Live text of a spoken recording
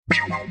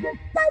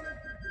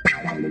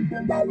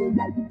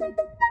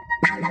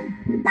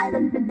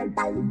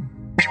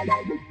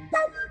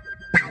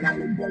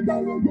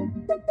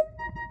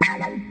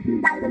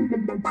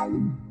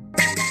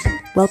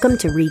Welcome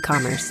to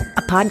Ecommerce,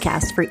 a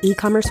podcast for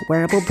e-commerce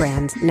wearable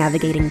brands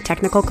navigating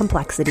technical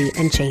complexity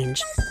and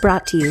change,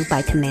 brought to you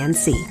by Command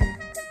C.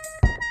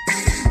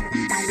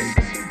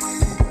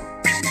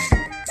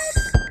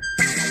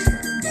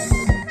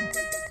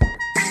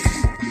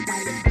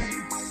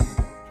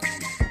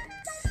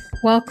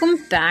 Welcome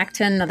back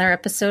to another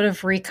episode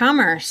of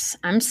Ecommerce.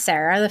 I'm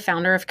Sarah, the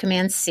founder of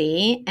Command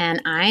C,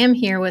 and I am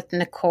here with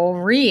Nicole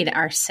Reed,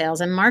 our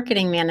sales and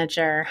marketing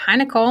manager. Hi,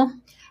 Nicole.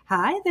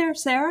 Hi there,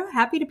 Sarah.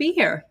 Happy to be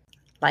here.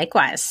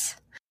 Likewise.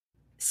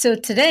 So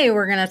today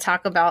we're going to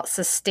talk about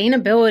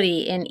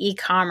sustainability in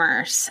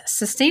e-commerce.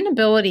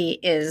 Sustainability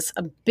is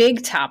a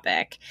big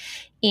topic,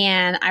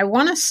 and I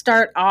want to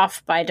start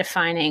off by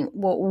defining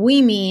what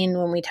we mean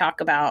when we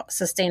talk about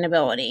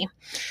sustainability.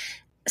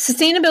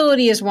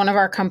 Sustainability is one of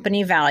our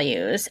company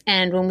values,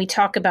 and when we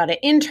talk about it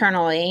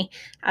internally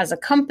as a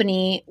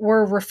company,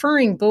 we're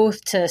referring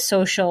both to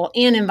social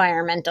and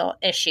environmental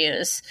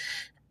issues.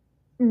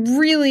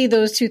 Really,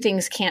 those two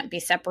things can't be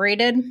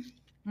separated.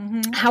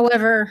 Mm-hmm.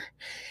 However,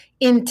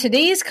 in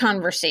today's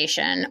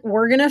conversation,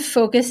 we're going to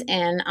focus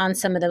in on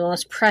some of the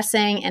most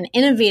pressing and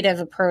innovative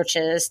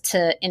approaches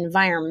to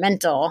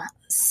environmental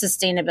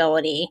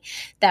sustainability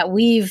that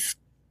we've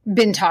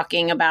been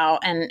talking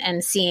about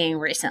and seeing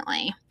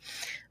recently.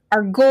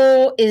 Our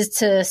goal is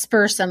to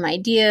spur some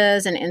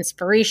ideas and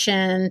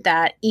inspiration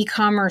that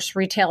e-commerce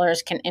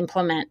retailers can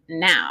implement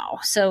now.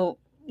 So,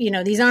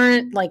 these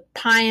aren't like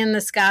pie in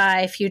the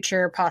sky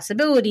future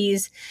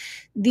possibilities.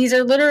 These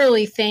are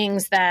literally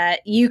things that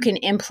you can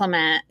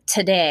implement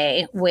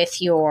today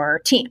with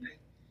your team.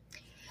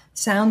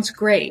 Sounds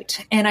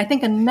great. And I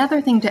think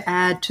another thing to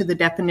add to the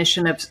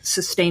definition of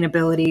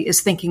sustainability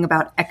is thinking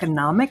about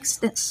economic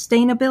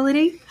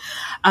sustainability.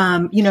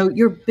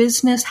 Your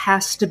business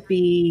has to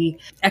be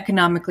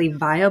economically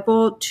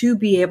viable to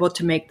be able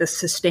to make the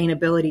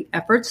sustainability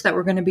efforts that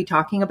we're going to be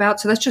talking about.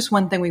 So that's just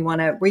one thing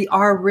we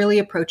are really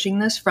approaching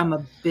this from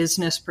a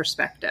business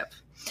perspective.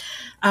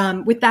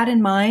 With that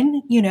in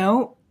mind,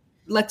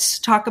 let's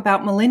talk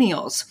about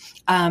millennials.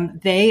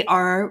 They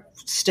are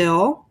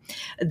still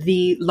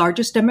the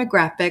largest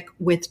demographic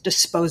with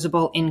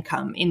disposable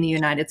income in the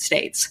United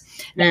States.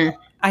 Now,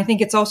 I think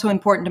it's also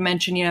important to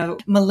mention,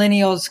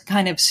 millennials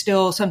kind of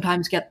still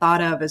sometimes get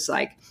thought of as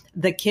like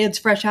the kids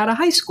fresh out of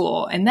high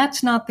school. And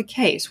that's not the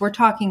case. We're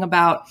talking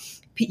about,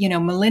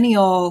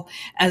 millennial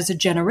as a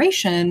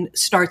generation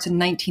starts in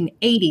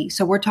 1980.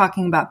 So we're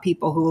talking about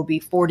people who will be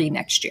 40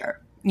 next year.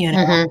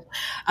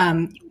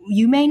 Mm-hmm.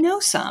 You may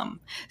know some.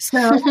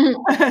 So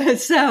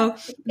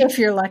if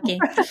you're lucky.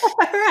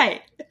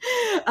 Right.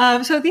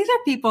 So these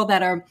are people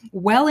that are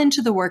well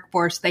into the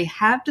workforce. They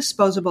have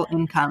disposable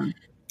income,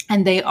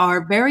 and they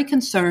are very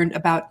concerned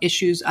about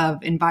issues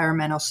of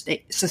environmental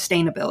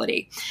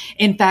sustainability.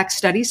 In fact,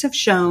 studies have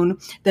shown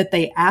that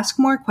they ask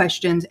more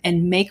questions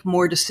and make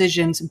more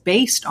decisions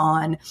based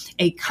on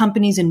a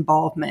company's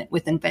involvement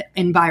with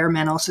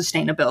environmental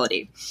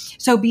sustainability.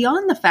 So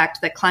beyond the fact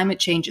that climate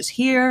change is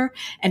here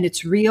and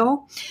it's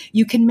real,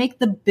 you can make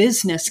the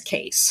business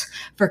case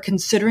for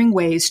considering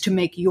ways to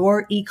make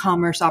your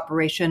e-commerce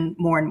operation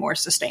more and more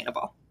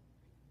sustainable.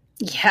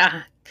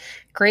 Yeah,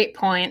 great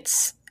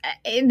points.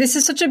 This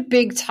is such a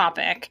big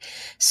topic.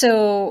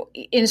 So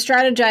in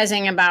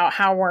strategizing about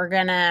how we're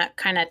going to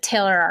kind of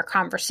tailor our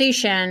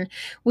conversation,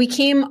 we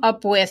came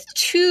up with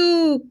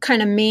two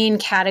kind of main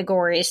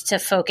categories to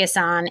focus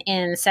on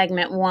in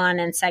segment 1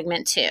 and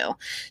segment 2.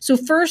 So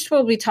first,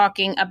 we'll be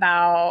talking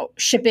about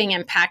shipping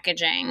and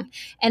packaging.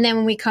 And then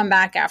when we come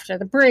back after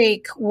the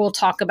break, we'll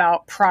talk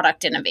about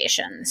product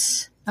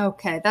innovations.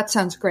 Okay, that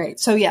sounds great.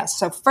 So yes,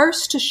 so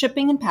first to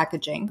shipping and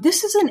packaging.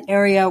 This is an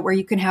area where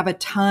you can have a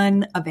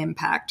ton of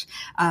impact,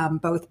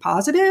 both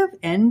positive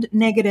and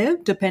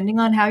negative, depending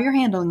on how you're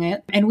handling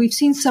it. And we've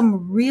seen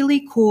some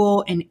really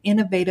cool and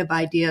innovative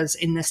ideas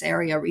in this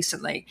area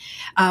recently.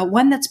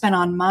 One that's been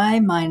on my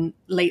mind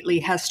lately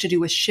has to do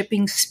with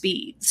shipping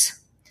speeds.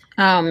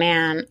 Oh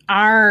man,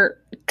 our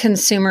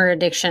consumer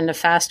addiction to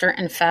faster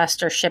and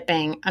faster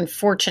shipping,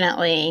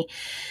 unfortunately,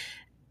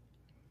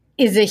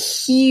 is a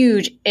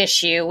huge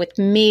issue with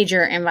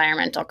major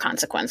environmental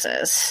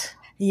consequences.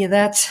 Yeah,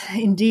 that's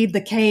indeed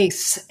the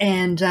case.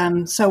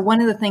 And so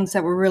one of the things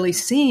that we're really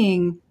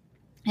seeing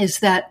is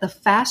that the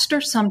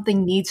faster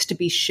something needs to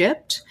be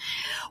shipped,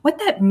 what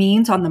that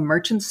means on the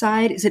merchant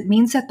side is it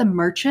means that the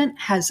merchant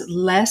has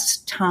less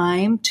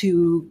time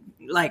to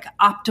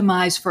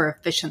optimize for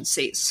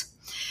efficiencies.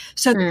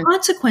 So the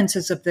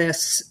consequences of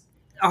this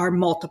are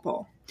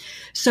multiple.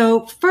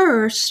 So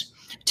first,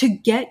 to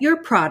get your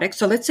product,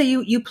 so let's say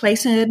you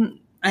place an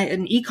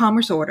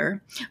e-commerce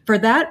order, for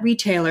that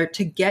retailer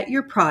to get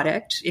your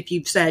product, if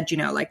you've said,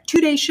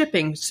 2-day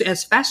shipping,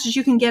 as fast as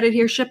you can get it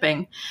here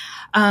shipping,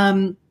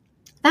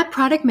 that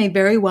product may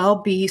very well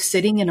be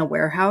sitting in a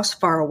warehouse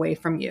far away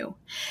from you.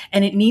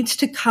 And it needs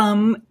to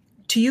come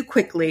to you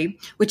quickly,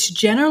 which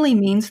generally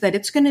means that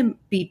it's going to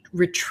be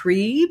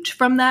retrieved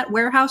from that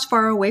warehouse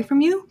far away from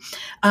you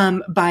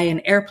by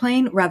an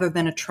airplane rather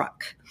than a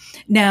truck.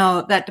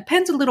 Now, that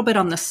depends a little bit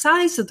on the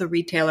size of the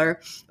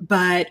retailer,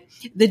 but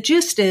the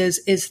gist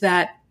is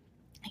that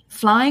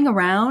flying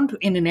around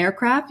in an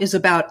aircraft is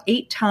about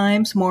 8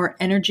 times more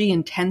energy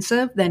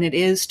intensive than it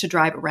is to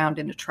drive around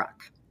in a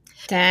truck.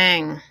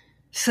 Dang.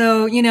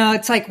 So,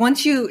 it's like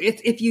once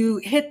if you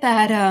hit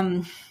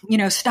that,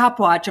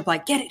 stopwatch of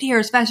like, get it here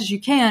as fast as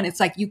you can, it's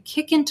like you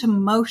kick into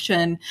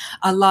motion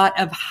a lot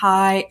of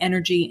high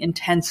energy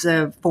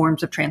intensive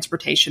forms of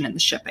transportation in the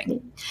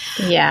shipping.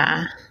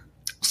 Yeah.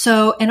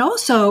 So, and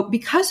also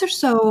because there's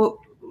so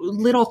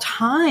little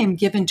time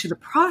given to the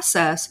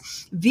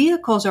process,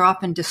 vehicles are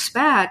often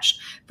dispatched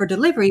for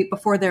delivery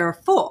before they're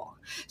full.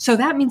 So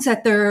that means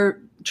that they're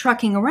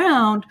trucking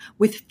around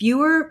with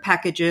fewer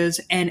packages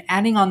and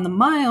adding on the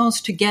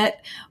miles to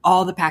get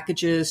all the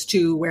packages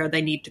to where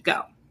they need to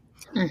go.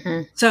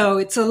 Mm-hmm. So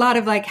it's a lot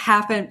of like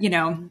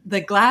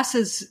the glass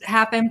is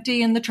half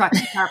empty and the truck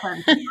is half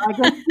empty. I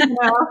guess,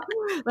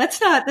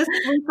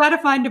 we've got to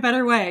find a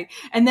better way.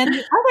 And then the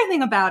other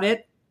thing about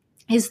it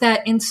is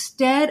that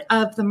instead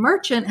of the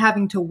merchant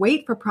having to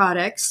wait for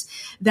products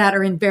that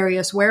are in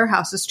various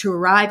warehouses to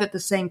arrive at the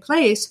same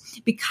place,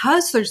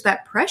 because there's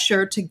that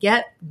pressure to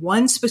get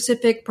one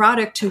specific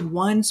product to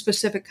one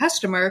specific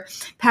customer,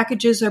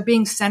 packages are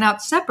being sent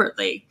out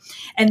separately.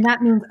 And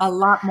that means a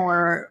lot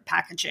more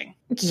packaging.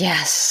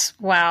 Yes.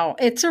 Wow.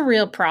 It's a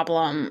real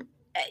problem.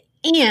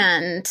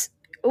 And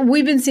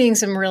we've been seeing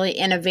some really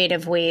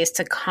innovative ways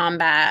to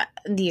combat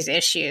these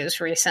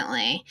issues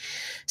recently.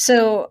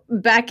 So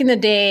back in the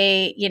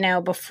day,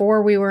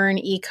 before we were an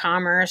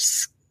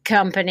e-commerce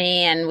company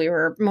and we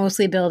were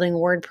mostly building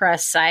WordPress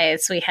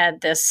sites, we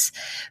had this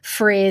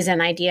phrase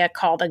and idea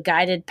called a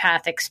guided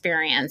path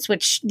experience,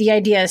 which the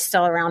idea is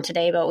still around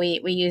today, but we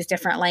use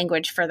different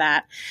language for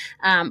that.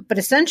 But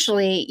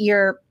essentially,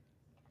 you're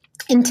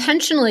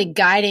intentionally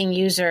guiding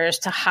users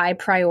to high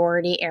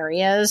priority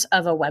areas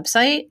of a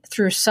website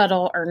through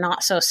subtle or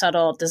not so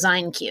subtle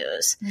design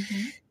cues.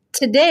 Mm-hmm.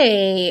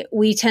 Today,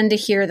 we tend to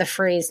hear the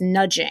phrase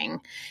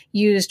nudging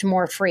used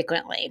more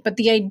frequently, but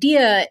the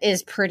idea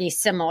is pretty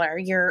similar.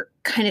 You're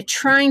kind of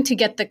trying to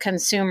get the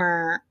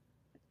consumer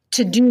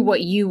to do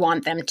what you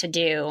want them to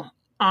do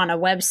on a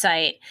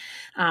website,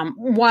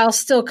 while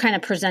still kind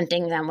of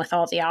presenting them with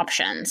all the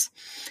options.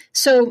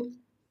 So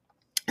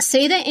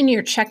say that in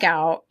your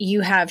checkout,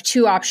 you have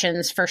 2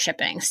 options for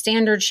shipping,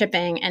 standard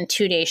shipping and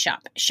 2-day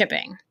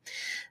shipping.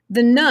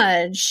 The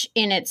nudge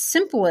in its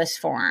simplest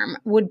form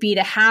would be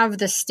to have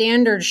the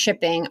standard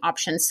shipping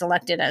option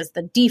selected as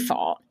the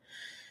default.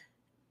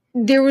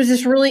 There was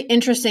this really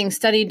interesting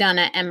study done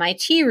at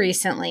MIT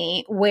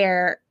recently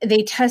where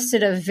they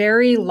tested a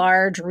very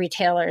large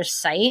retailer's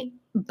site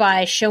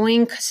by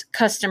showing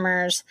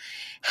customers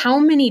how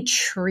many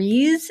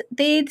trees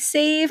they'd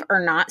save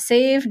or not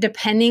save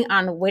depending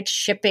on which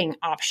shipping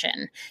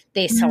option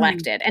they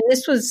selected. And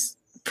this was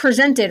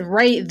presented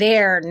right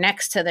there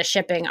next to the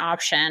shipping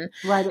option.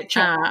 Right at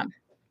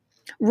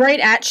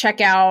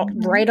checkout.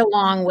 Right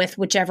along with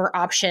whichever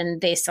option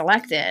they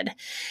selected.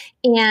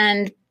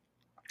 And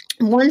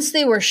once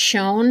they were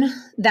shown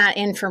that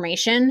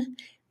information,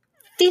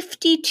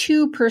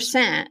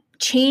 52%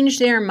 changed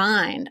their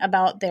mind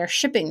about their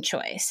shipping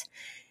choice.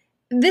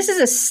 This is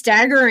a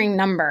staggering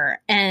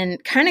number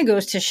and kind of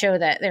goes to show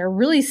that there are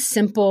really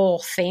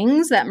simple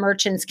things that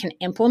merchants can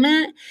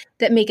implement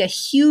that make a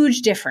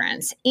huge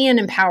difference and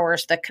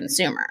empowers the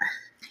consumer.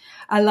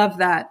 I love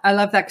that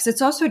because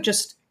it's also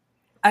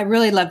I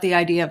really love the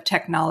idea of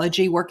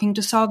technology working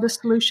to solve the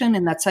solution.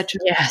 And that's such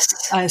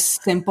a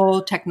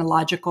simple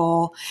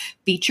technological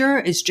feature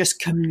is just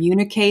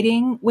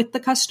communicating with the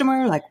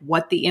customer, like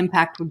what the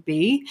impact would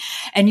be.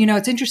 And,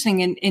 it's interesting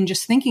in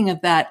just thinking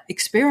of that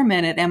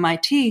experiment at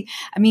MIT.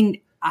 I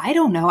mean, I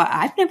don't know.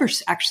 I've never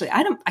actually,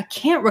 I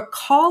can't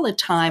recall a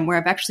time where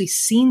I've actually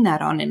seen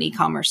that on an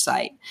e-commerce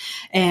site.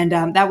 And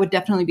that would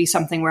definitely be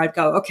something where I'd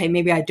go, okay,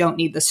 maybe I don't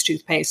need this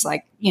toothpaste,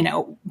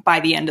 by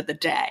the end of the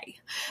day.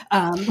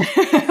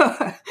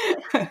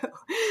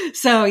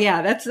 So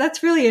yeah,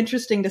 that's really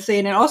interesting to see.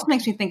 And it also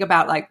makes me think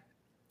about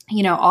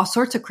all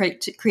sorts of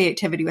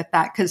creativity with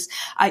that. Cause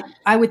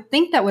I would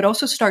think that would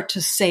also start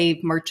to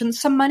save merchants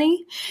some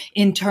money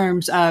in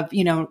terms of,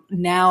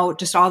 now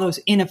just all those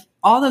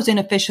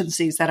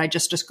inefficiencies that I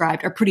just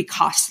described are pretty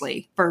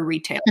costly for a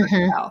retailer as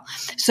well.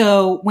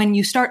 So when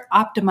you start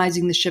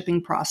optimizing the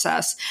shipping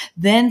process,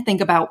 then think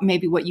about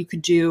maybe what you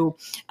could do,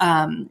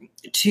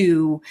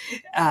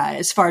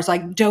 as far as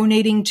like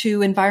donating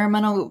to an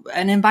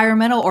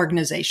environmental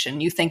organization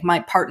you think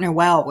might partner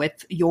well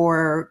with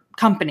your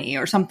company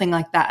or something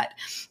like that.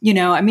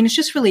 It's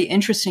just really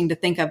interesting to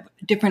think of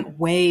different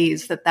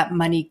ways that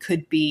money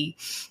could be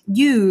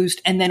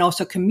used and then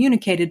also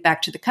communicated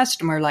back to the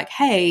customer like,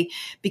 hey,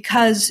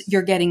 because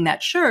you're getting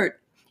that shirt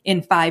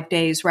in 5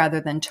 days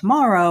rather than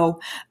tomorrow,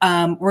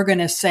 we're going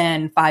to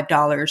send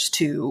 $5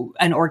 to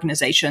an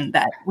organization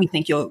that we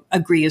think you'll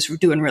agree is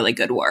doing really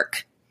good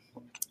work.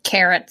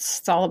 Carrots.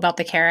 It's all about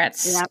the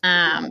carrots.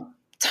 Yep.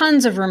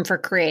 Tons of room for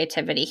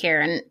creativity here.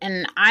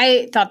 And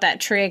I thought that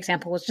tree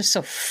example was just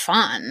so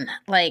fun.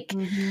 Like,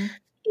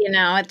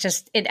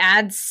 it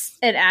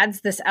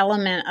adds this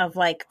element of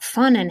like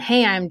fun and,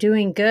 hey, I'm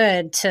doing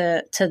good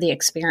to the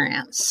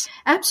experience.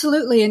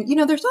 Absolutely.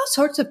 And, there's all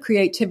sorts of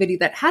creativity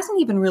that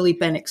hasn't even really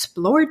been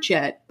explored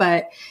yet.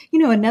 But,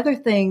 another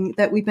thing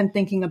that we've been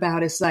thinking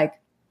about is like,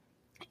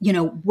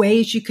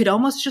 ways you could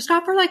almost just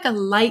offer like a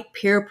light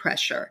peer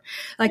pressure.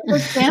 Like, for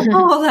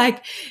example,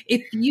 like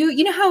if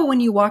you know how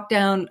when you walk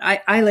down,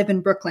 I live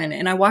in Brooklyn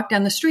and I walk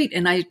down the street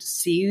and I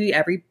see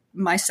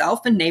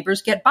myself and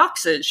neighbors get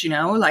boxes,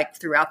 like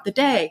throughout the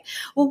day.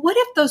 Well, what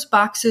if those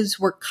boxes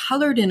were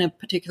colored in a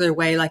particular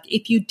way? Like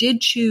if you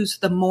did choose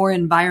the more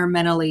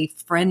environmentally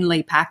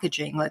friendly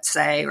packaging, let's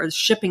say, or the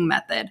shipping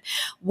method,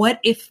 what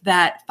if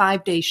that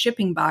 5-day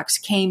shipping box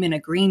came in a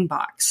green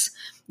box?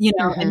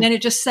 And then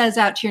it just says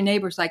out to your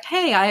neighbors like,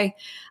 hey,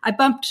 I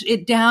bumped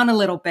it down a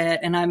little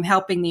bit and I'm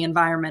helping the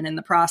environment in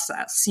the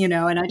process, and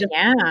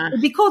it'd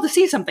be cool to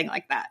see something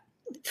like that.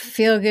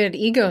 Feel good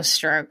ego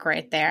stroke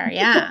right there.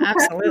 Yeah,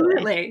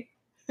 absolutely.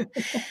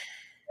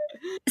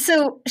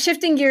 So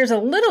shifting gears a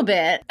little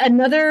bit,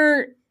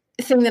 another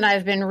thing that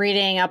I've been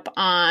reading up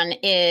on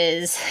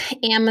is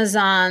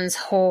Amazon's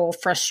whole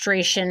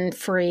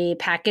frustration-free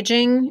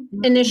packaging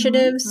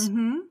initiatives.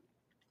 Mm-hmm.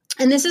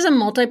 And this is a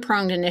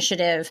multi-pronged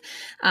initiative.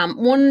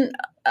 One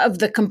of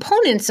the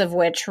components of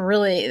which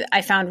really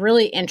I found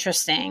really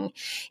interesting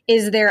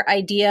is their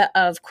idea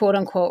of quote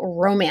unquote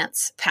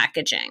romance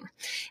packaging.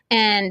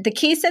 And the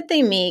case that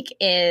they make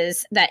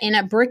is that in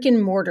a brick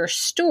and mortar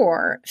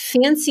store,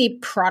 fancy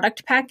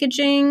product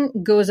packaging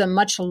goes a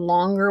much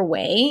longer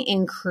way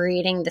in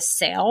creating the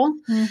sale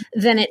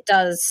than it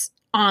does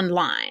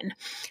online.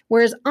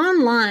 Whereas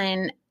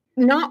online,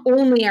 not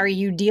only are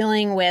you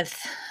dealing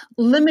with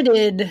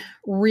limited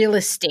real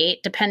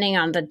estate, depending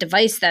on the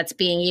device that's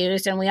being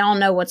used. And we all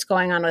know what's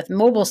going on with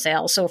mobile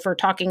sales. So if we're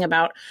talking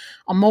about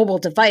a mobile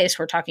device,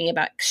 we're talking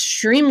about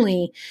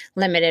extremely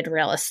limited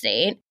real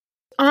estate.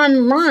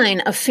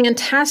 Online, a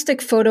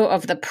fantastic photo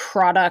of the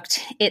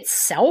product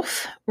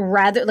itself,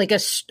 rather like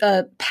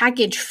a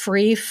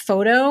package-free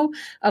photo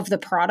of the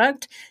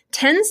product,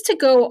 tends to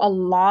go a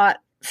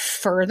lot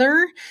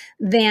further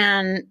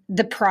than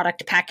the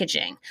product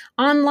packaging.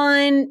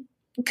 Online,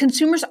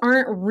 consumers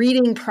aren't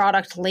reading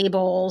product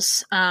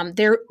labels.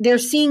 They're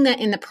seeing that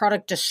in the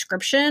product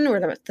description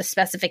or the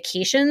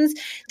specifications.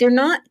 They're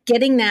not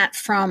getting that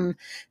from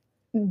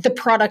the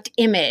product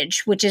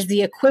image, which is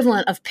the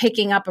equivalent of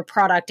picking up a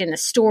product in a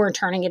store and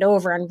turning it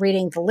over and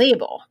reading the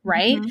label,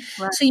 right?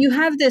 Mm-hmm, right. So you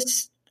have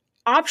this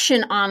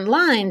option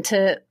online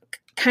to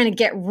kind of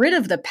get rid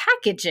of the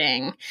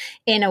packaging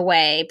in a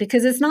way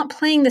because it's not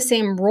playing the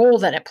same role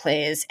that it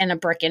plays in a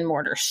brick and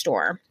mortar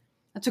store.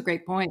 That's a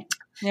great point.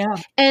 Yeah.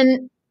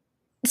 And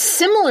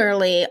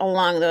similarly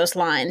along those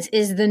lines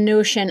is the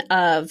notion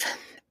of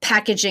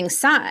packaging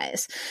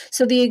size.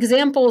 So the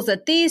examples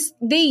that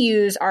they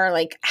use are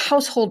like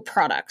household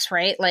products,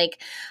 right? Like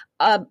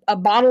a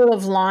bottle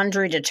of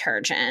laundry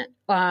detergent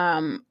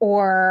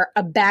or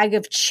a bag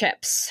of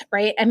chips,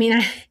 right? I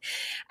mean,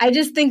 I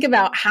just think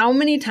about how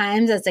many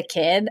times as a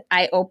kid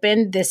I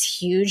opened this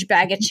huge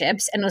bag of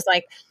chips and was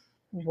like,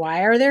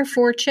 why are there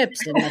 4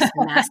 chips in this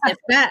massive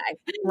bag,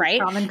 right?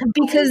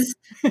 Because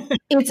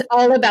it's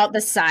all about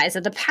the size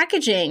of the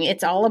packaging.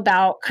 It's all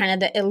about kind of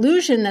the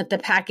illusion that the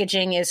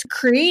packaging is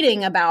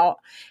creating about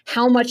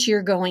how much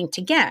you're going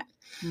to get.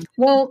 Mm-hmm.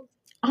 Well,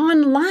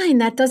 online,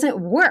 that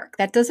doesn't work.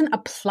 That doesn't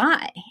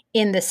apply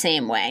in the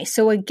same way.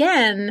 So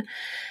again,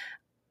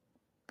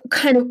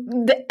 kind of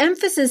the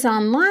emphasis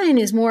online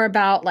is more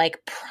about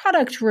like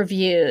product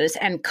reviews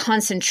and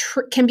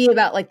can be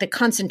about like the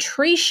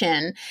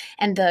concentration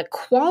and the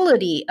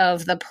quality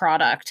of the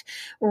product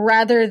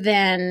rather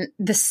than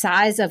the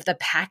size of the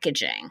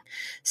packaging.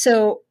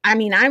 So, I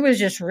mean, I was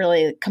just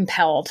really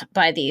compelled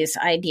by these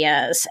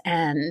ideas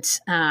and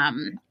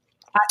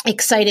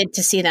excited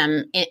to see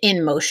them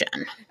in motion.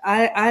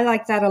 I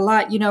like that a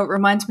lot. It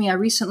reminds me, I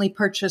recently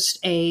purchased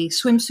a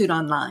swimsuit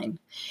online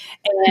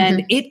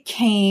and it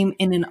came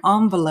in an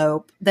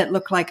envelope that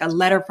looked like a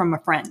letter from a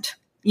friend.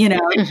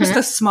 It's just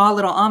a small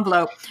little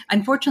envelope.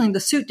 Unfortunately, the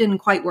suit didn't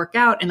quite work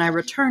out and I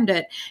returned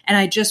it and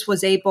I just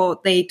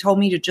they told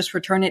me to just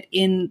return it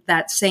in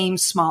that same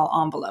small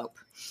envelope.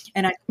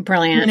 And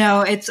brilliant.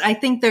 I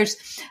think there's,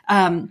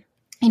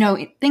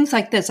 things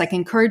like this, like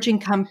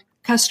encouraging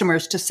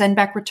customers to send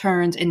back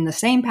returns in the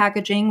same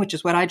packaging, which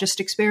is what I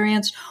just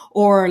experienced,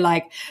 or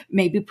like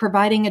maybe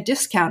providing a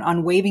discount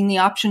on waiving the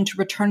option to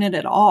return it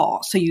at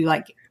all. So you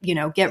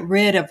get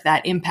rid of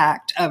that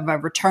impact of a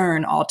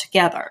return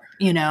altogether,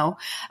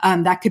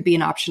 that could be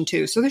an option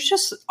too. So there's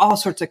just all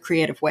sorts of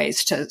creative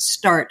ways to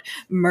start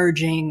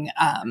merging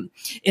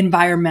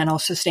environmental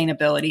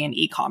sustainability and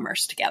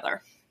e-commerce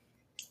together.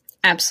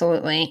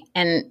 Absolutely.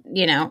 And,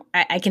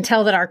 I can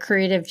tell that our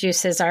creative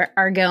juices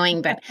are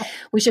going, but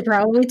we should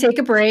probably take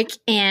a break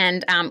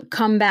and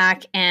come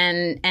back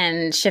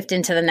and shift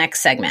into the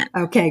next segment.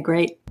 Okay,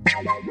 great.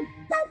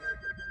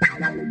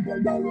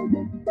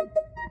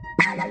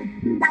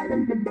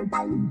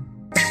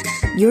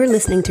 You're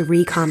listening to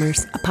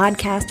Recommerce, a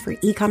podcast for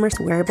e-commerce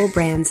wearable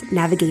brands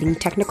navigating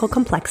technical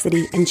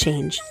complexity and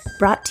change.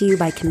 Brought to you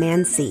by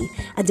Command C,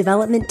 a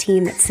development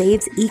team that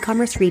saves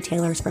e-commerce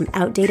retailers from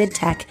outdated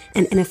tech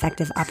and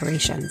ineffective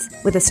operations,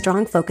 with a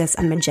strong focus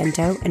on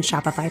Magento and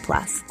Shopify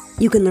Plus.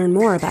 You can learn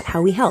more about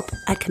how we help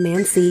at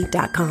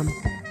commandc.com.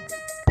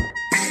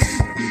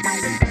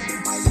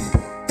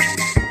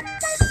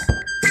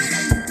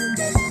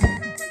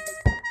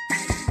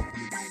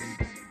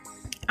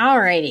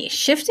 Alrighty,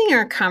 shifting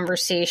our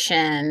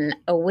conversation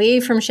away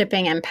from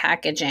shipping and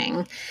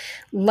packaging,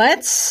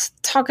 let's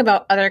talk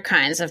about other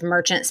kinds of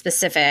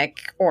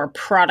merchant-specific or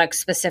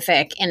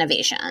product-specific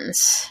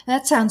innovations.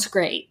 That sounds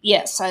great.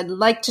 Yes, I'd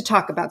like to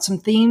talk about some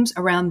themes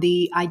around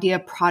the idea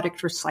of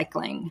product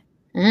recycling.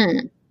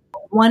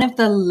 One of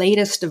the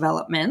latest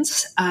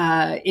developments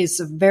is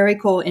a very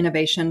cool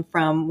innovation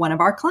from one of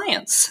our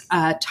clients,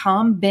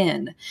 Tom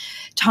Bin.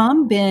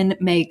 Tom Bin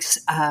makes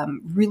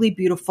really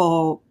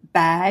beautiful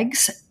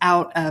bags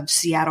out of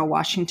Seattle,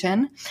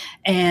 Washington,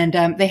 and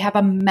they have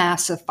a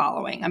massive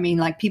following. I mean,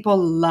 like, people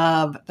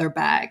love their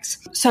bags.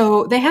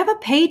 So they have a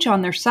page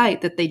on their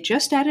site that they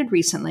just added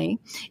recently.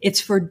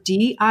 It's for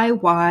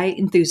DIY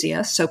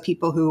enthusiasts, so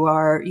people who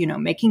are,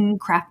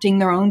 crafting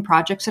their own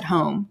projects at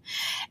home.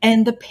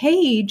 And the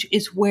page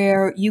is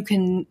where you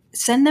can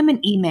send them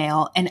an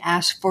email and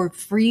ask for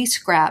free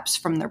scraps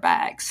from their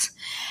bags.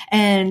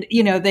 And,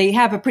 they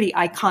have a pretty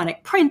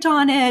iconic print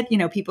on it.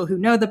 People who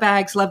know the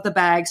bags love the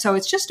bags. So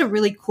it's just a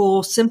really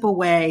cool, simple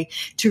way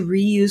to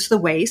reuse the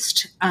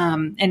waste.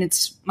 And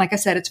it's, like I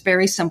said, it's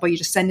very simple. You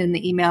just send in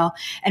the email.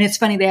 And it's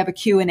funny, they have a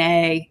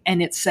Q&A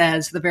and it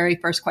says the very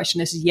first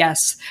question is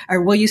yes,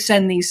 or will you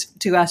send these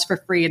to us for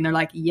free? And they're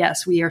like,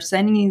 yes, we are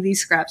sending you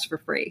these scraps for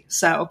free.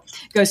 So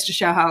it goes to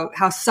show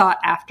how sought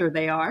after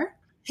they are.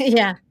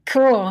 Yeah,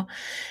 cool.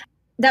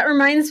 That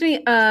reminds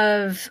me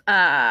of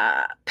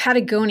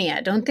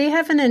Patagonia. Don't they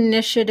have an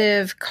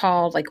initiative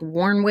called like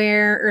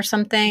Wornwear or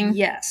something?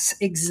 Yes,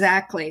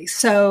 exactly.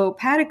 So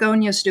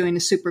Patagonia is doing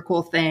a super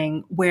cool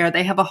thing where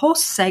they have a whole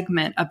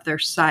segment of their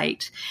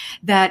site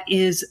that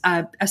is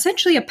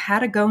essentially a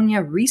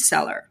Patagonia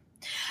reseller.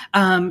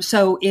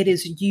 So it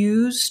is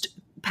used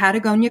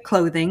Patagonia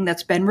clothing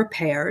that's been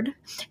repaired,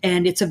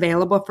 and it's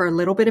available for a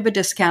little bit of a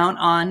discount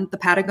on the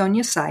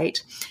Patagonia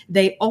site.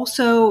 They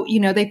also,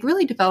 they've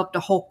really developed a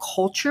whole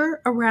culture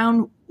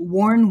around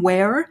worn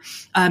wear.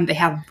 They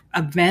have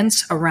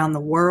events around the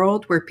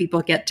world where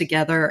people get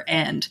together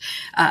and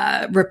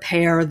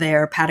repair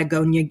their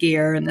Patagonia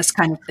gear and this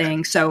kind of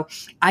thing. So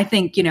I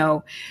think,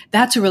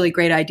 that's a really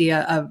great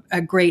idea, of a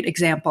great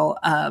example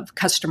of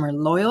customer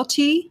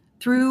loyalty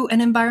through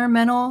an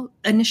environmental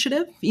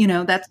initiative.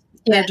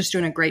 They're just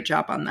doing a great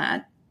job on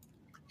that.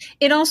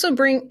 It also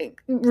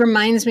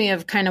reminds me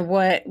of kind of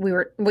what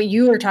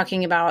you were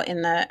talking about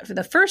in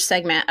the first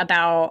segment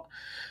about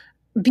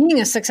being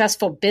a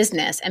successful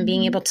business and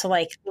being able to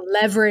like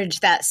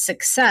leverage that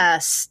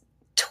success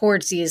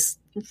towards these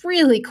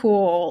really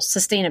cool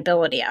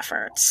sustainability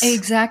efforts.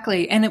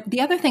 Exactly. And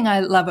the other thing I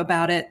love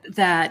about it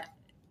that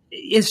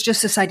is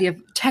just this idea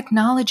of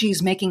technology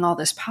is making all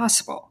this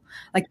possible.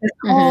 Like this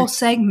whole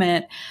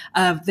segment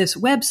of this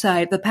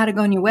website, the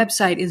Patagonia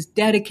website, is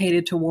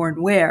dedicated to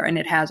worn wear, and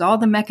it has all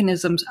the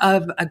mechanisms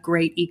of a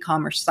great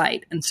e-commerce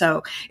site. And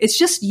so it's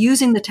just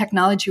using the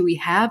technology we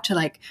have to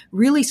like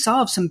really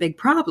solve some big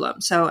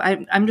problems. So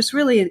I'm just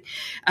really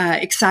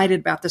excited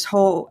about this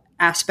whole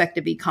aspect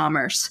of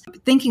e-commerce.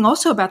 Thinking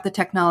also about the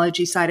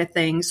technology side of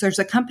things, there's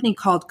a company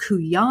called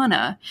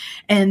Kuyana,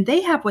 and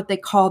they have what they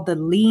call the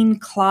Lean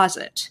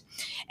Closet.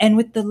 And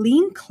with the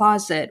Lean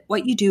Closet,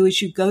 what you do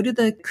is you go to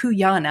the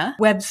Kuyana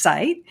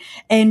website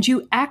and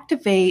you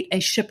activate a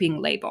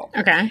shipping label.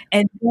 Okay.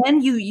 And then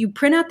you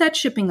print out that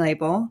shipping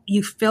label,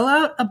 you fill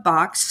out a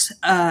box,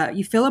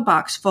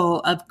 full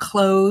of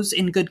clothes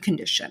in good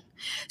condition.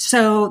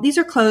 So these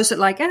are clothes that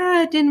like,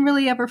 it didn't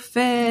really ever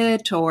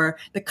fit, or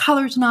the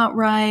color's not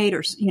right,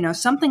 or,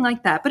 something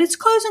like that. But it's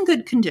clothes in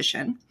good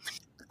condition.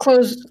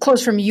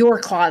 Clothes from your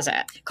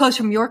closet. Clothes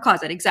from your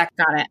closet,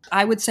 exactly. Got it.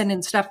 I would send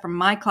in stuff from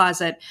my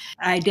closet.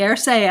 I dare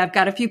say I've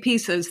got a few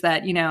pieces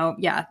that,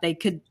 they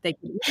could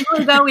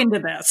really go into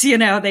this.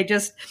 They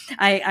just,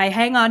 I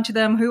hang on to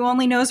them. Who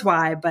only knows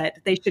why, but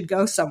they should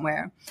go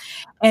somewhere.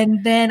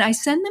 And then I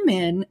send them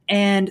in,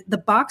 and the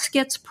box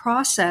gets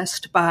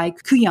processed by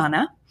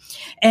Kuyana,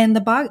 and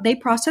they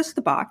process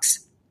the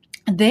box.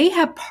 They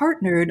have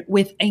partnered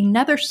with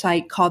another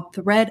site called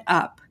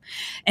ThreadUp.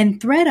 And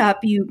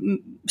ThreadUp,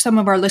 some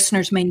of our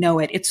listeners may know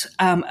it. It's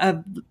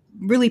a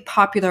really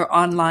popular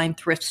online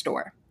thrift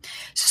store.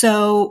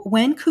 So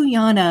when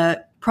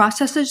Kuyana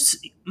processes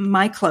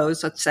my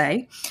clothes, let's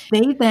say,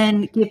 they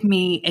then give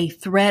me a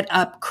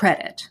ThreadUp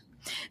credit.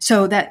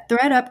 So that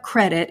ThreadUp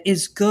credit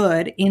is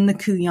good in the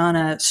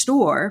Kuyana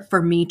store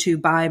for me to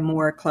buy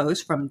more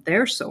clothes from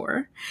their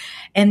store.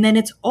 And then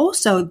it's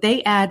also,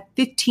 they add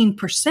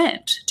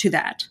 15% to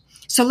that.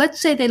 So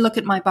let's say they look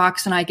at my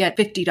box and I get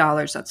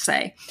 $50, let's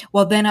say.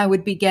 Well, then I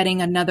would be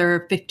getting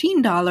another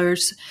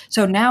 $15.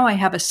 So now I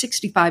have a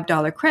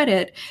 $65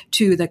 credit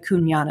to the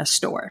Cunyana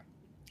store.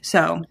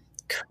 So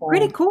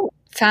pretty cool.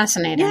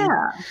 Fascinating.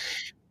 Yeah.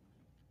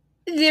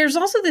 There's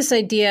also this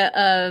idea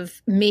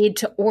of made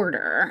to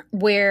order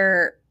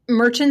where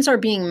merchants are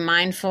being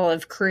mindful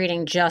of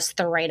creating just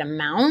the right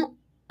amount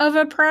of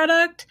a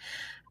product.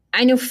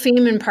 I know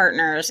Fame &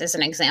 Partners is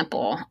an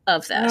example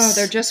of this. Oh,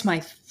 they're just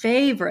my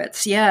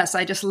favorites. Yes,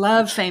 I just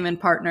love Fame &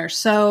 Partners.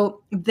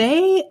 So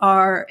they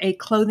are a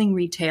clothing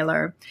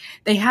retailer.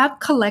 They have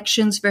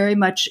collections very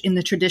much in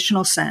the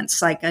traditional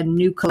sense, like a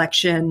new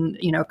collection,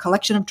 a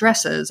collection of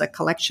dresses, a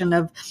collection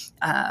of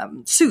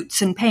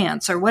suits and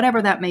pants, or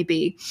whatever that may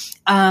be.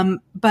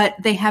 But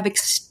they have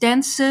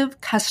extensive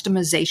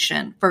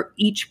customization for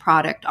each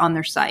product on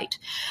their site.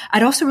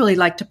 I'd also really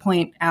like to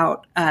point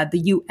out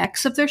the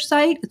UX of their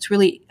site. It's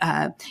really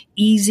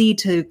easy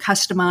to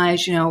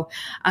customize.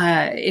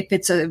 If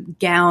it's a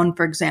gown,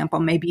 for example,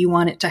 maybe you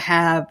want it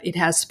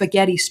has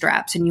spaghetti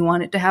straps and you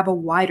want it to have a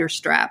wider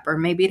strap, or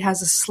maybe it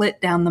has a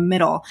slit down the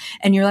middle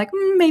and you're like,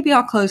 maybe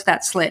I'll close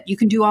that slit. You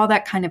can do all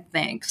that kind of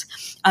things.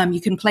 You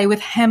can play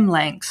with hem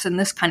lengths and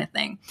this kind of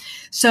thing.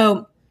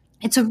 So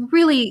it's a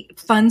really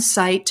fun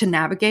site to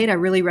navigate. I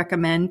really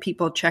recommend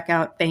people check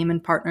out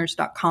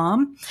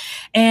fameandpartners.com.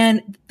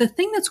 And the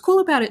thing that's cool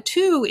about it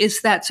too is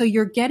that, so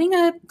you're getting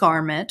a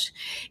garment.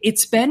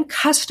 It's been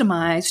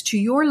customized to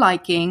your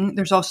liking.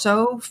 There's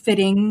also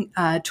fitting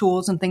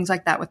tools and things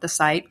like that with the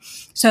site.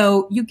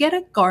 So you get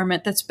a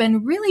garment that's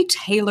been really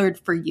tailored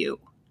for you.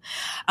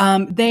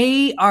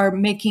 They are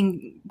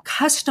making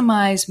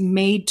customized,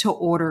 made to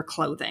order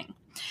clothing.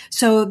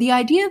 So the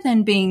idea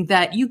then being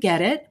that you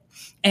get it,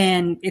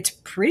 and it's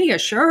pretty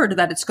assured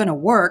that it's going to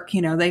work.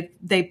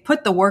 They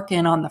put the work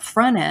in on the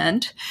front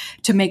end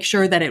to make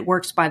sure that it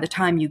works by the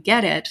time you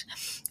get it.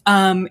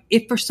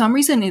 If for some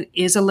reason it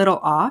is a little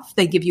off,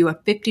 they give you a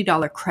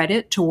 $50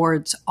 credit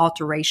towards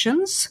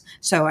alterations.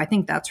 So I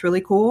think that's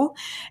really cool.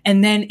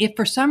 And then if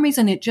for some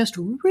reason it just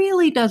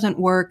really doesn't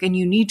work and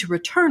you need to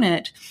return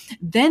it,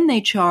 then they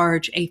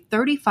charge a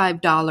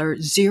 $35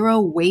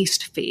 zero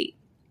waste fee.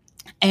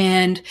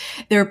 And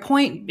their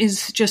point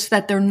is just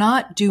that they're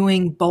not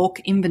doing bulk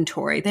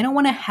inventory. They don't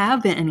want to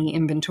have any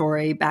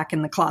inventory back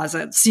in the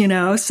closets,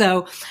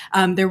 So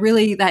they're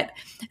really that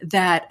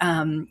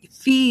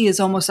fee is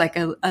almost like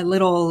a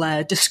little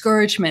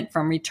discouragement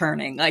from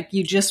returning. Like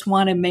you just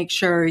want to make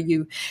sure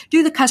you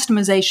do the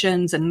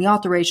customizations and the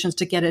alterations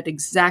to get it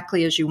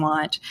exactly as you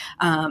want.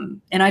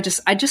 And I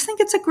just think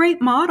it's a great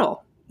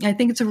model. I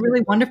think it's a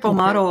really wonderful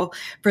model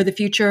for the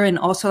future. And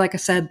also, like I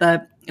said,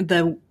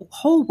 the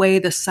whole way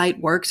the site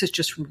works is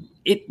just,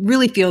 it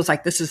really feels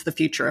like this is the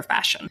future of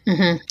fashion.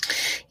 Mm-hmm.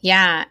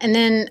 Yeah. And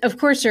then, of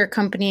course, there are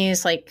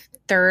companies like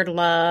Third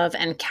Love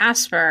and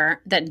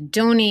Casper that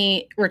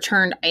donate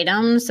returned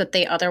items that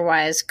they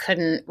otherwise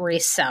couldn't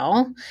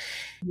resell.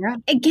 Yeah.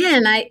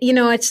 Again,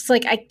 it's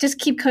like I just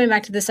keep coming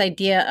back to this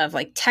idea of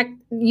like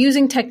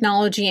using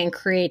technology and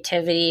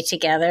creativity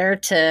together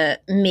to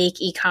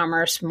make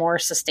e-commerce more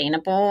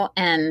sustainable.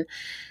 And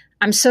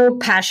I'm so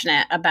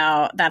passionate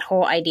about that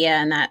whole idea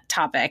and that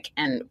topic,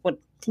 and would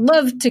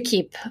love to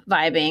keep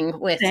vibing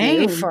with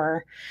you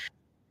for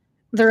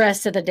the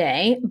rest of the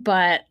day,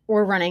 but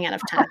we're running out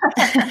of time.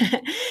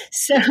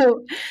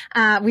 So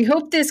we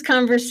hope this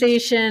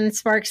conversation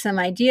sparks some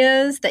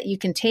ideas that you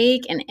can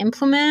take and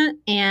implement.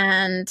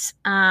 And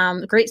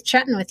great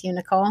chatting with you,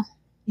 Nicole.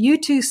 You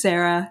too,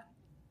 Sarah.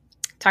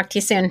 Talk to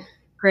you soon.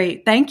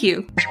 Great. Thank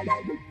you.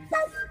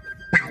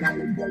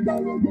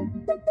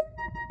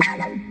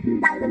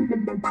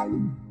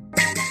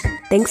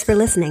 Thanks for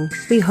listening.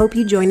 We hope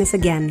you join us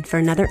again for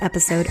another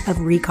episode of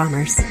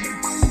Ecommerce.